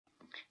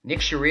Nick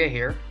Sciria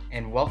here,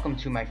 and welcome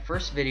to my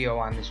first video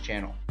on this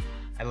channel.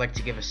 I'd like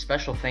to give a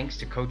special thanks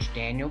to Coach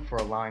Daniel for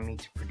allowing me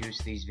to produce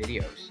these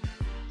videos.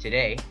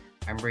 Today,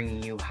 I'm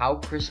bringing you how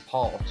Chris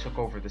Paul took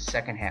over the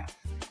second half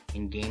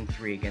in Game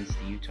 3 against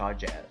the Utah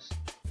Jazz.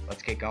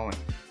 Let's get going.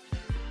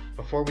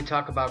 Before we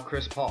talk about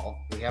Chris Paul,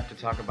 we have to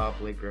talk about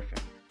Blake Griffin.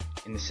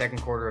 In the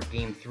second quarter of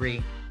Game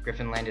 3,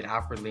 Griffin landed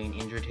awkwardly and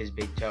injured his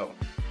big toe.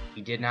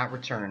 He did not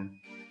return,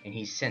 and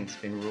he's since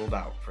been ruled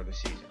out for the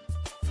season.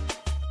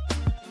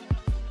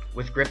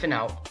 With Griffin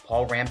out,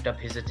 Paul ramped up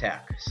his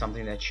attack,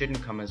 something that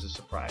shouldn't come as a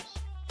surprise.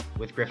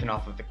 With Griffin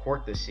off of the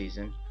court this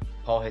season,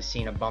 Paul has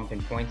seen a bump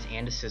in points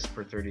and assists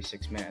per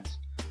 36 minutes,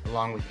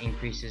 along with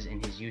increases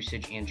in his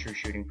usage and true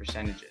shooting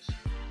percentages.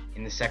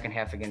 In the second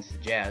half against the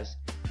Jazz,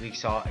 we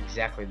saw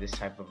exactly this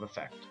type of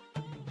effect.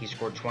 He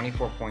scored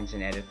 24 points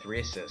and added 3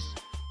 assists,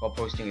 while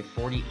posting a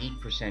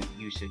 48%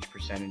 usage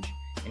percentage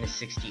and a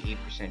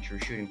 68% true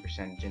shooting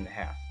percentage in the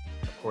half,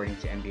 according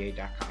to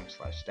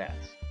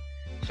NBA.com/stats.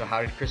 So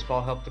how did Chris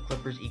Paul help the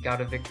Clippers eke out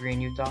a victory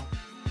in Utah?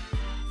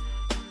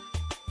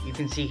 You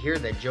can see here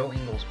that Joe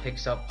Ingles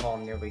picks up Paul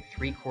nearly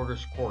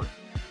 3/4 court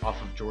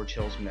off of George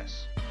Hill's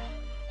miss.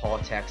 Paul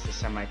attacks the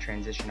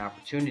semi-transition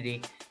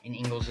opportunity, and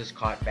Ingles is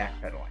caught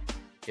backpedaling.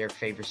 Derek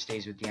Favors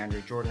stays with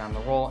DeAndre Jordan on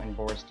the roll, and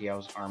Boris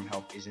Diaw's arm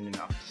help isn't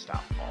enough to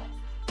stop Paul.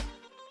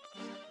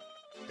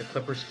 The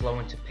Clippers flow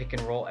into pick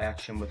and roll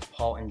action with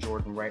Paul and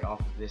Jordan right off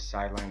of this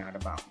sideline out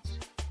of bounds.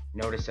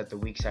 Notice that the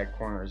weak side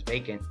corner is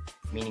vacant,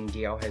 meaning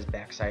Diaw has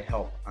backside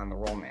help on the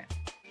roll man.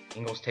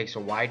 Ingles takes a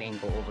wide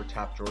angle over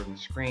top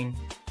Jordan's screen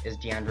as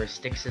DeAndre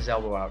sticks his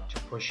elbow out to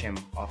push him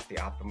off the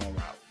optimal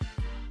route.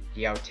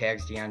 Diaw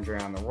tags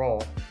DeAndre on the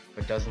roll,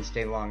 but doesn't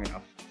stay long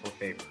enough for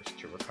Favors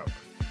to recover.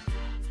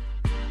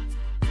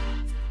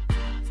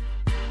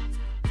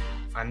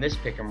 On this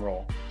pick and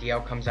roll,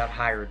 Diaw comes out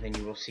higher than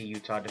you will see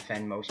Utah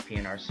defend most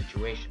PNR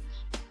situations.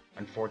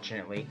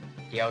 Unfortunately,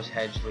 Diaw's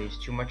hedge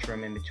leaves too much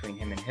room in between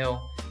him and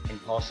Hill,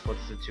 and Paul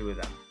splits the two of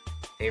them.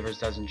 Favors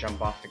doesn't jump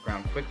off the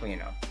ground quickly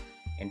enough,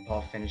 and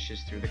Paul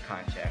finishes through the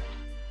contact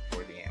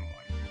for the and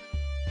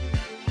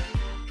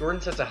one.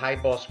 Jordan sets a high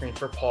ball screen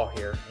for Paul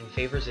here, and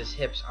Favors'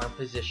 hips aren't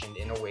positioned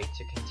in a way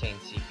to contain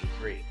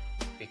CP3.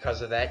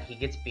 Because of that, he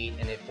gets beat,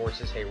 and it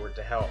forces Hayward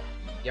to help.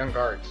 Young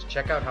guards,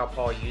 check out how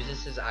Paul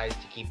uses his eyes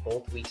to keep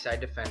both weak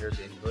side defenders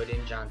in Hood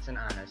and Johnson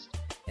honest,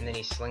 and then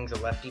he slings a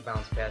lefty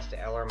bounce pass to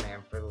LR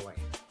Man for the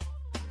lane.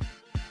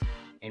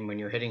 And when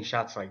you're hitting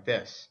shots like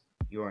this,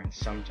 you are in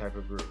some type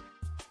of groove.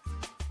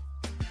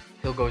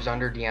 Hill goes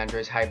under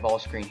DeAndre's high ball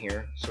screen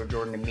here, so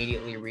Jordan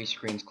immediately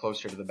rescreens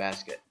closer to the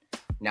basket.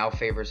 Now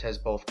Favors has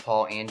both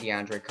Paul and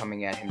DeAndre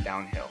coming at him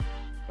downhill.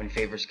 When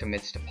Favors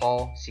commits to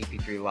Paul,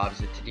 CP3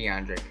 lobs it to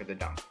DeAndre for the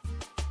dunk.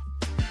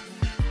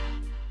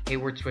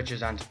 Hayward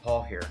switches onto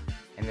Paul here,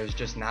 and there's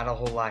just not a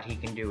whole lot he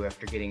can do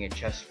after getting a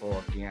chest full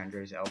of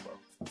DeAndre's elbow.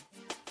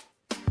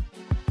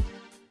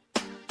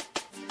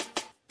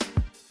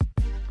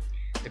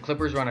 The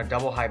Clippers run a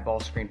double high ball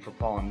screen for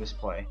Paul on this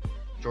play.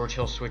 George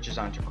Hill switches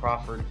onto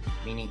Crawford,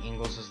 meaning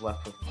Ingles is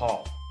left with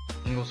Paul.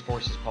 Ingles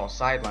forces Paul's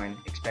sideline,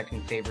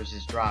 expecting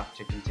Favors' drop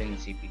to contain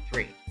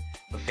CP3,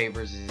 but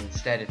Favors is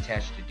instead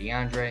attached to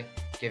DeAndre,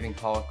 giving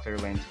Paul a clear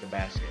lane to the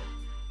basket.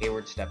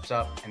 Hayward steps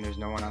up, and there's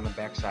no one on the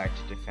backside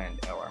to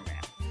defend LR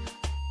Man.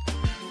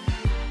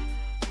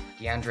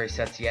 DeAndre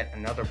sets yet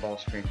another ball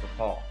screen for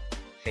Paul.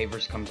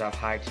 Favors comes out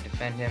high to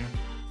defend him,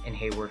 and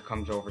Hayward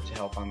comes over to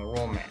help on the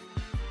roll man.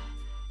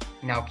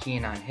 Now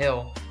keying on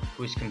Hill,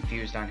 who is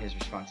confused on his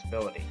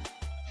responsibility.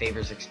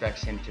 Favors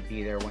expects him to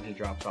be there when he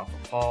drops off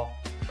of Paul,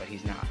 but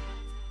he's not.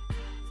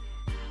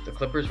 The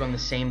Clippers run the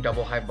same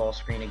double high ball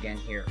screen again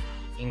here.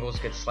 Ingles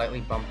gets slightly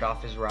bumped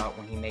off his route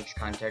when he makes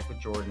contact with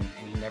Jordan,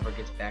 and he never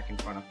gets back in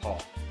front of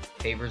Paul.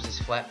 Favors is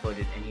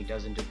flat-footed, and he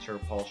doesn't deter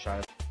Paul's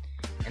shot.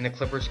 And the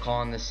Clippers call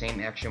on the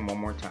same action one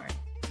more time.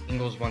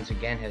 Ingles once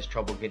again has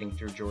trouble getting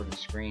through Jordan's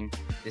screen,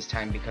 this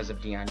time because of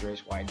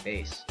DeAndre's wide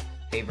base.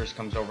 Favors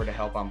comes over to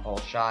help on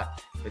Paul's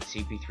shot, but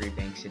CP3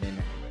 banks it in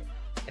anyway.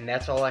 And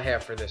that's all I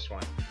have for this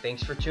one.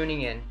 Thanks for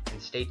tuning in,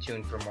 and stay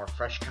tuned for more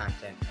fresh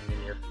content in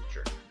the near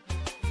future.